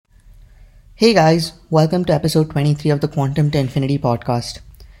Hey guys, welcome to episode 23 of the Quantum to Infinity podcast.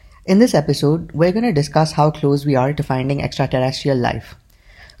 In this episode, we're going to discuss how close we are to finding extraterrestrial life.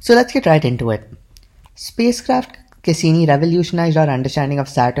 So let's get right into it. Spacecraft Cassini revolutionized our understanding of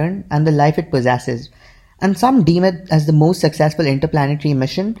Saturn and the life it possesses, and some deem it as the most successful interplanetary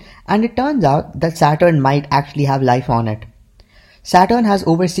mission, and it turns out that Saturn might actually have life on it. Saturn has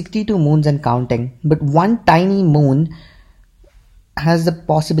over 62 moons and counting, but one tiny moon has the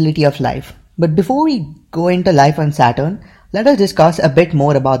possibility of life. But before we go into life on Saturn, let us discuss a bit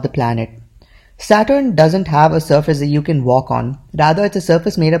more about the planet. Saturn doesn't have a surface that you can walk on. Rather, it's a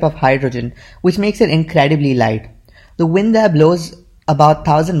surface made up of hydrogen, which makes it incredibly light. The wind there blows about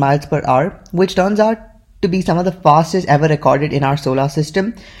 1,000 miles per hour, which turns out to be some of the fastest ever recorded in our solar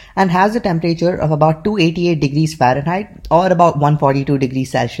system, and has a temperature of about 288 degrees Fahrenheit or about 142 degrees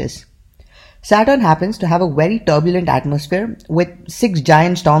Celsius. Saturn happens to have a very turbulent atmosphere with 6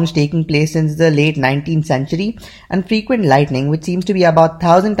 giant storms taking place since the late 19th century and frequent lightning, which seems to be about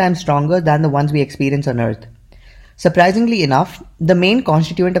 1,000 times stronger than the ones we experience on Earth. Surprisingly enough, the main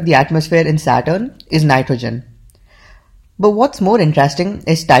constituent of the atmosphere in Saturn is nitrogen. But what's more interesting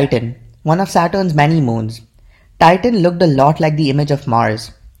is Titan, one of Saturn's many moons. Titan looked a lot like the image of Mars.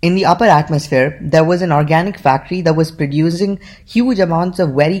 In the upper atmosphere, there was an organic factory that was producing huge amounts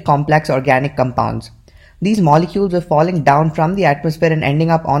of very complex organic compounds. These molecules were falling down from the atmosphere and ending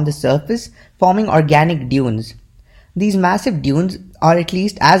up on the surface, forming organic dunes. These massive dunes are at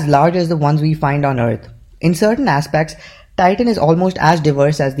least as large as the ones we find on Earth. In certain aspects, Titan is almost as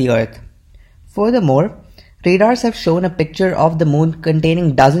diverse as the Earth. Furthermore, radars have shown a picture of the moon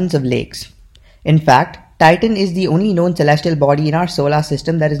containing dozens of lakes. In fact, Titan is the only known celestial body in our solar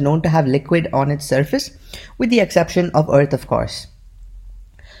system that is known to have liquid on its surface, with the exception of Earth, of course.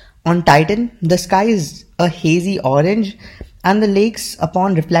 On Titan, the sky is a hazy orange, and the lakes,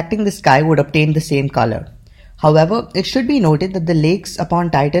 upon reflecting the sky, would obtain the same color. However, it should be noted that the lakes upon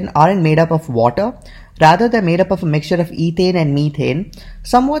Titan aren't made up of water, rather they're made up of a mixture of ethane and methane,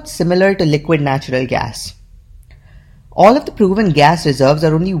 somewhat similar to liquid natural gas. All of the proven gas reserves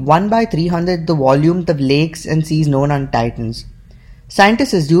are only 1 by 300 the volume of lakes and seas known on Titans.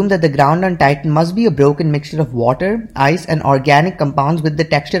 Scientists assume that the ground on Titan must be a broken mixture of water, ice, and organic compounds with the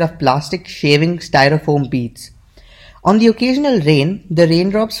texture of plastic shaving styrofoam beads. On the occasional rain, the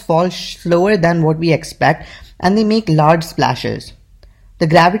raindrops fall slower than what we expect and they make large splashes. The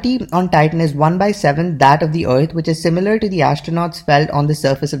gravity on Titan is 1 by 7 that of the Earth, which is similar to the astronauts felt on the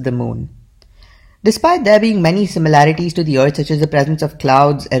surface of the moon. Despite there being many similarities to the Earth, such as the presence of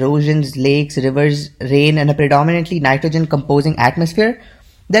clouds, erosions, lakes, rivers, rain, and a predominantly nitrogen-composing atmosphere,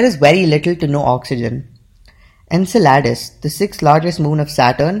 there is very little to no oxygen. Enceladus, the 6th largest moon of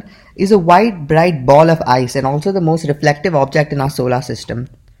Saturn, is a white, bright ball of ice and also the most reflective object in our solar system.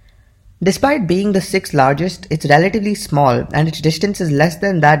 Despite being the 6th largest, it's relatively small and its distance is less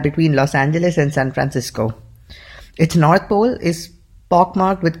than that between Los Angeles and San Francisco. Its north pole is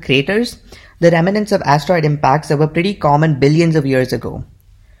pockmarked with craters, the remnants of asteroid impacts that were pretty common billions of years ago.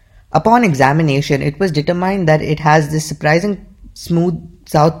 Upon examination, it was determined that it has this surprising smooth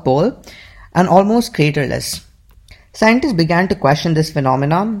south pole and almost craterless. Scientists began to question this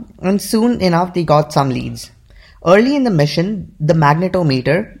phenomenon, and soon enough they got some leads. Early in the mission, the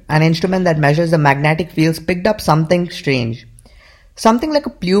magnetometer, an instrument that measures the magnetic fields, picked up something strange. Something like a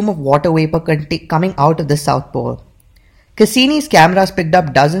plume of water vapor coming out of the south pole. Cassini's cameras picked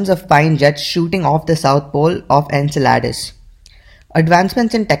up dozens of fine jets shooting off the south pole of Enceladus.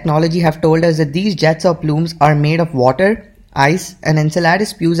 Advancements in technology have told us that these jets or plumes are made of water, ice, and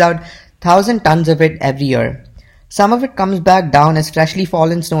Enceladus spews out 1,000 tons of it every year. Some of it comes back down as freshly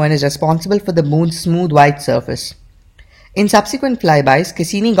fallen snow and is responsible for the moon's smooth white surface. In subsequent flybys,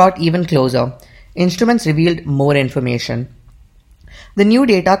 Cassini got even closer. Instruments revealed more information. The new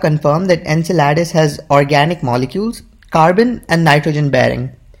data confirmed that Enceladus has organic molecules, carbon and nitrogen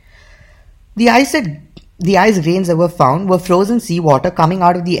bearing. The ice grains that were found were frozen seawater coming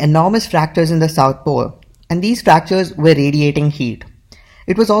out of the enormous fractures in the South Pole, and these fractures were radiating heat.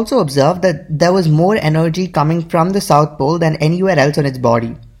 It was also observed that there was more energy coming from the South Pole than anywhere else on its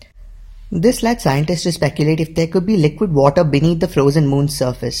body. This led scientists to speculate if there could be liquid water beneath the frozen moon's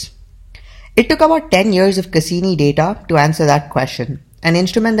surface. It took about 10 years of Cassini data to answer that question. An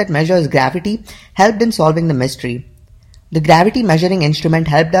instrument that measures gravity helped in solving the mystery. The gravity measuring instrument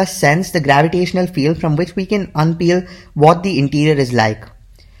helped us sense the gravitational field from which we can unpeel what the interior is like.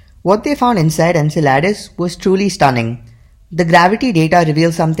 What they found inside Enceladus was truly stunning. The gravity data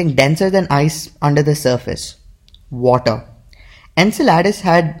reveals something denser than ice under the surface. Water. Enceladus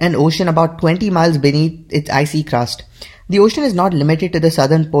had an ocean about 20 miles beneath its icy crust. The ocean is not limited to the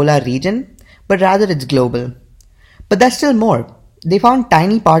southern polar region. but rather it's global. But there's still more. They found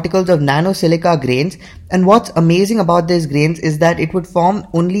tiny particles of nanosilica grains, and what's amazing about these grains is that it would form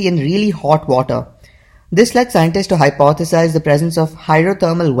only in really hot water. This led scientists to hypothesize the presence of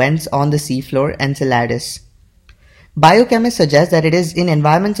hydrothermal vents on the seafloor Enceladus. Biochemists suggest that it is in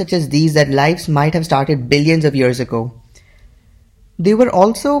environments such as these that lives might have started billions of years ago. They were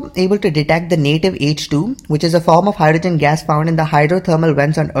also able to detect the native H2, which is a form of hydrogen gas found in the hydrothermal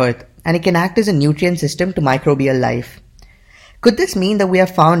vents on Earth, and it can act as a nutrient system to microbial life. Could this mean that we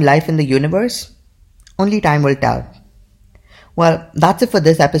have found life in the universe? Only time will tell. Well, that's it for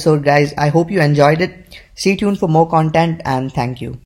this episode, guys. I hope you enjoyed it. Stay tuned for more content, and thank you.